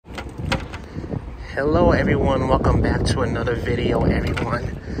Hello everyone, welcome back to another video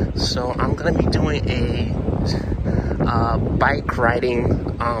everyone. So I'm gonna be doing a bike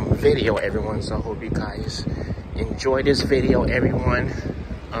riding video everyone, so I hope you guys enjoy this video everyone.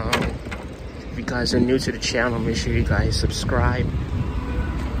 If you guys are new to the channel, make sure you guys subscribe.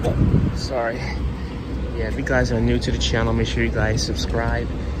 Sorry. Yeah, if you guys are new to the channel, make sure you guys subscribe,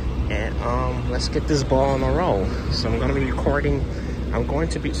 and let's get this ball on the roll. So I'm gonna be recording. I'm on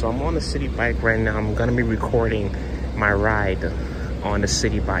the Citibike right now. I'm gonna be recording my ride on the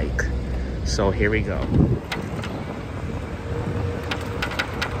Citibike. So here we go.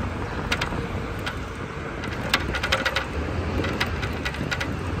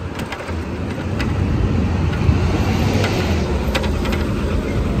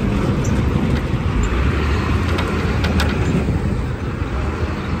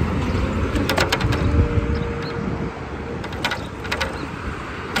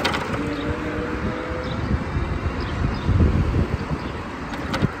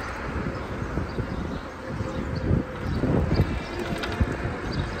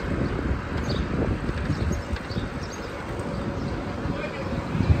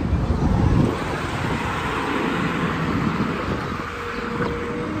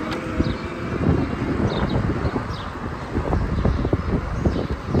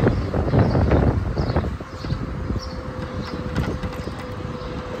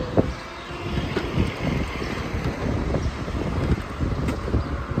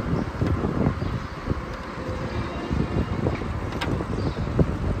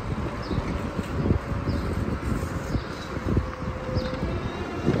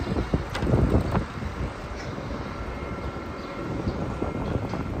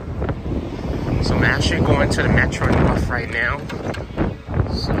 So I'm actually going to the Metro North right now.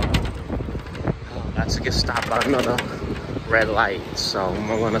 So that's to get stopped by another red light. So I'm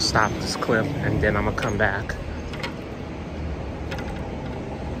gonna stop this clip and then I'm gonna come back.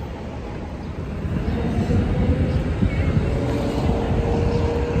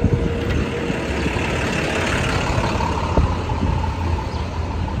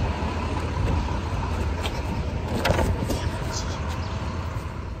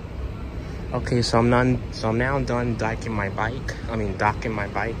 Okay, so I'm now done docking my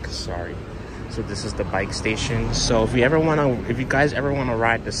bike. Sorry. So this is the bike station. So if you guys ever wanna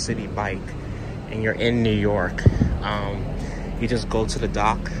ride the Citibike and you're in New York, you just go to the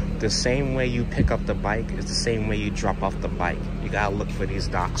dock. The same way you pick up the bike is the same way you drop off the bike. You gotta look for these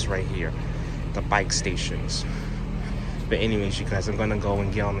docks right here, the bike stations. But anyways, you guys, I'm gonna go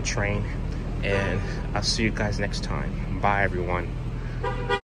and get on the train, and I'll see you guys next time. Bye, everyone.